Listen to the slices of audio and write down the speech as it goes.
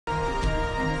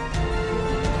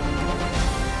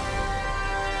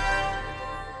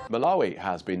Malawi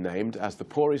has been named as the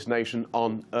poorest nation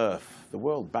on earth. The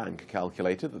World Bank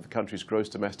calculated that the country's gross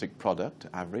domestic product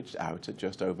averaged out at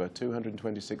just over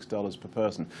 $226 per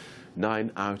person.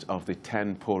 9 out of the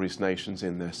 10 poorest nations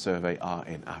in their survey are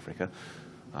in Africa.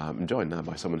 I'm joined now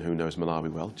by someone who knows Malawi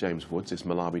well. James Woods is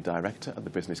Malawi Director at the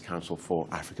Business Council for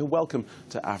Africa. Welcome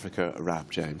to Africa Wrap,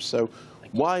 James. So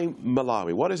why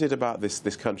Malawi? What is it about this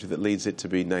country that leads it to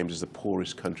be named as the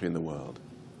poorest country in the world?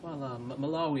 Well,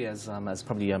 Malawi, as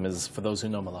probably is for those who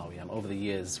know Malawi, over the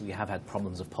years we have had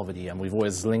problems of poverty, and we've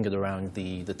always lingered around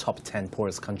the top 10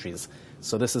 poorest countries.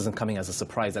 So this isn't coming as a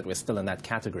surprise that we're still in that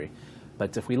category.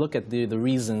 But if we look at the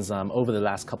reasons over the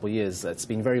last couple of years, it's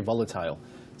been very volatile.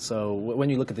 So when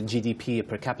you look at the GDP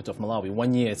per capita of Malawi,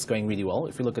 1 year it's going really well.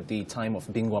 If you look at the time of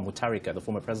Bingwa Mutharika, the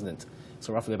former president,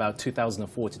 so roughly about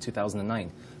 2004 to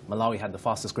 2009, Malawi had the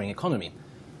fastest growing economy.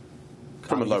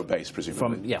 From a low base,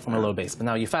 presumably. From a low base. But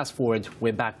now you fast forward,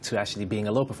 we're back to actually being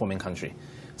a low-performing country.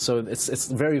 So it's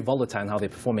very volatile in how they're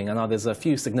performing. And now there's a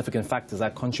few significant factors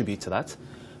that contribute to that.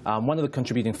 One of the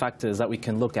contributing factors that we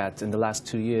can look at in the last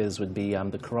 2 years would be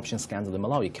the corruption scandal in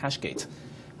Malawi, Cashgate,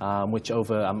 which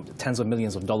over tens of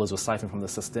millions of dollars was siphoned from the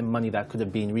system, money that could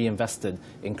have been reinvested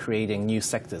in creating new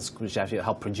sectors, which actually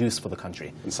helped produce for the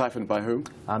country. And siphoned by whom?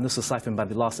 This was siphoned by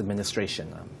the last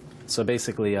administration. So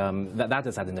basically, that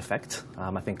has had an effect.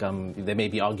 I think there may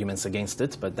be arguments against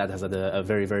it, but that has had a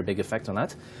very, very big effect on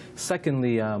that.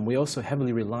 Secondly, we're also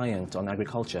heavily reliant on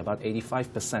agriculture. About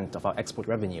 85% of our export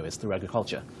revenue is through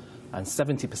agriculture, and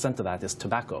 70% of that is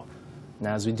tobacco.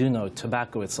 Now, as we do know,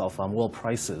 tobacco itself, world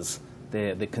prices,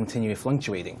 they continue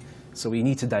fluctuating. So we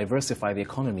need to diversify the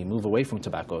economy, move away from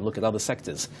tobacco, look at other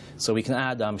sectors. So we can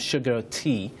add sugar,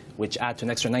 tea, which add to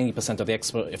an extra 90% of the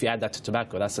export. If you add that to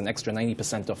tobacco, that's an extra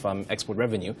 90% of export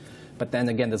revenue. But then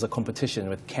again, there's a competition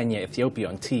with Kenya, Ethiopia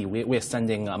on tea. We're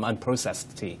sending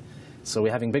unprocessed tea. So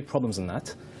we're having big problems in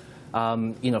that.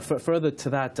 Further to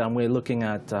that, we're looking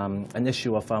at an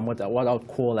issue of what I would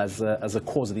call as a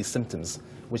cause of these symptoms,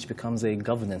 which becomes a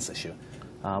governance issue.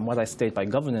 What I state by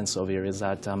governance over here is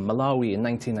that Malawi in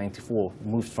 1994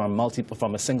 moved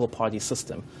from a single-party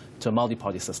system to a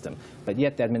multi-party system, but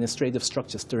yet the administrative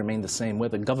structures still remain the same, where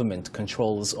the government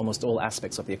controls almost all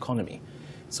aspects of the economy.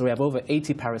 So we have over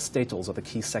 80 parastatals of the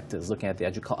key sectors, looking at the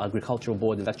agricultural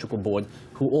board, electrical board,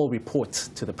 who all report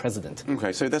to the president.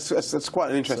 Okay, so that's quite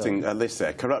an interesting list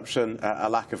there. Corruption, a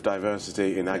lack of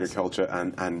diversity in agriculture,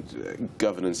 and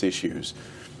governance issues.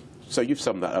 So you've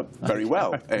summed that up very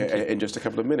well in just a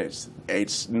couple of minutes.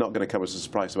 It's not going to come as a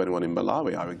surprise to anyone in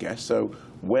Malawi, I would guess. So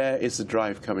where is the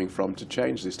drive coming from to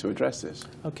change this, to address this?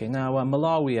 Okay, now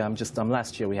Malawi,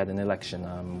 last year we had an election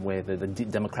where the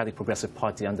Democratic Progressive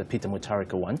Party under Peter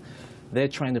Mutharika won. They're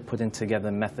trying to put in together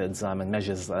methods and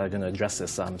measures that are going to address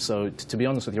this. So to be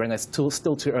honest with you, right now it's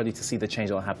still too early to see the change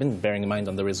that will happen, bearing in mind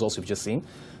on the results we've just seen.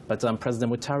 But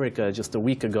President Mutharika, just a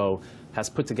week ago, has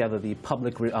put together the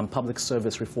Public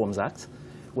Service Reforms Act,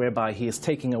 whereby he is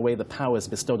taking away the powers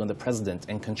bestowed on the president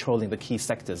and controlling the key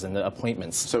sectors and the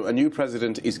appointments. So a new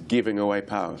president is giving away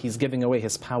power? He's giving away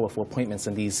his power for appointments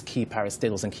in these key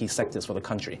parastatals and key sectors for the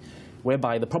country,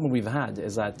 whereby the problem we've had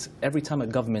is that every time a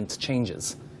government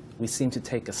changes, we seem to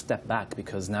take a step back,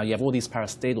 because now you have all these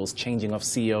parastatals changing of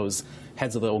CEOs,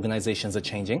 heads of the organizations are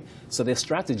changing. So their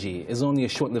strategy is only a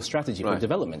short-lived strategy for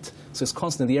development. So it's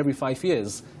constantly, every 5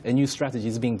 years, a new strategy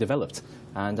is being developed.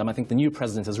 And I think the new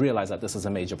president has realized that this is a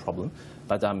major problem.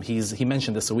 But he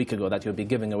mentioned this a week ago, that he'll be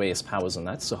giving away his powers on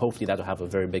that. So hopefully that will have a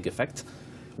very big effect.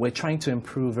 We're trying to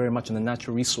improve very much in the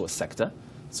natural resource sector.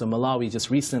 So Malawi just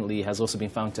recently has also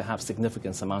been found to have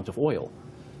significant amount of oil.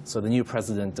 So the new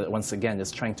president, once again,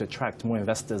 is trying to attract more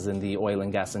investors in the oil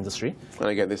and gas industry. And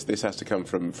again, this has to come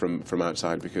from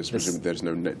outside, because there's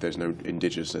no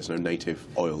indigenous, there's no native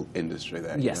oil industry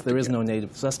there. Yes, there is no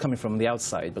native. So that's coming from the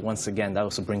outside. But once again, that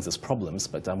also brings us problems.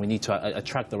 But we need to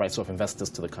attract the right sort of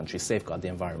investors to the country, safeguard the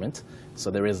environment.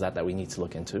 So there is that we need to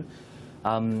look into.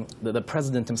 The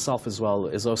president himself as well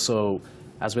is also,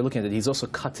 as we're looking at it, he's also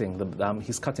cutting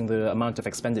the amount of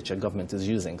expenditure government is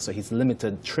using. So he's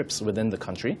limited trips within the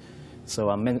country.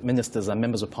 So ministers and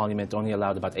members of parliament only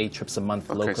allowed about 8 trips a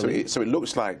month locally. So it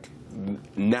looks like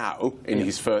now, in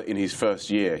his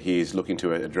first year, he's looking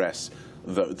to address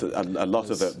a lot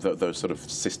of those sort of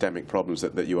systemic problems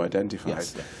that you identified.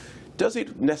 Yes. Does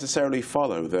it necessarily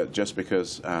follow that just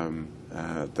because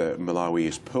the Malawi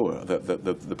is poor, that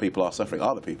the people are suffering?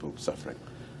 Are the people suffering?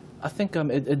 I think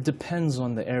it depends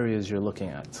on the areas you're looking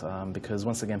at, because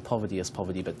once again, poverty is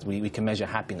poverty, but we can measure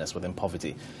happiness within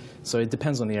poverty. So it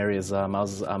depends on the areas.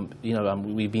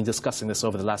 We've been discussing this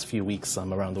over the last few weeks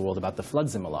around the world about the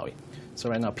floods in Malawi. So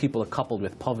right now, people are coupled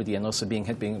with poverty and also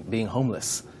being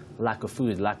homeless. lack of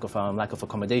food, lack of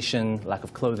accommodation, lack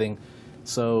of clothing.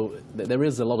 So there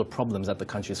is a lot of problems that the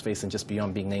country is facing just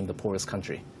beyond being named the poorest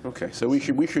country. Okay, so we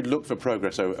should look for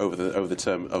progress over the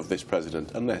term of this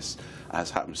president, unless,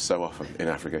 as happens so often in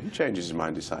Africa, he changes his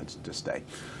mind, decides to stay.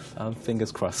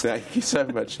 Fingers crossed. Thank you so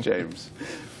much, James.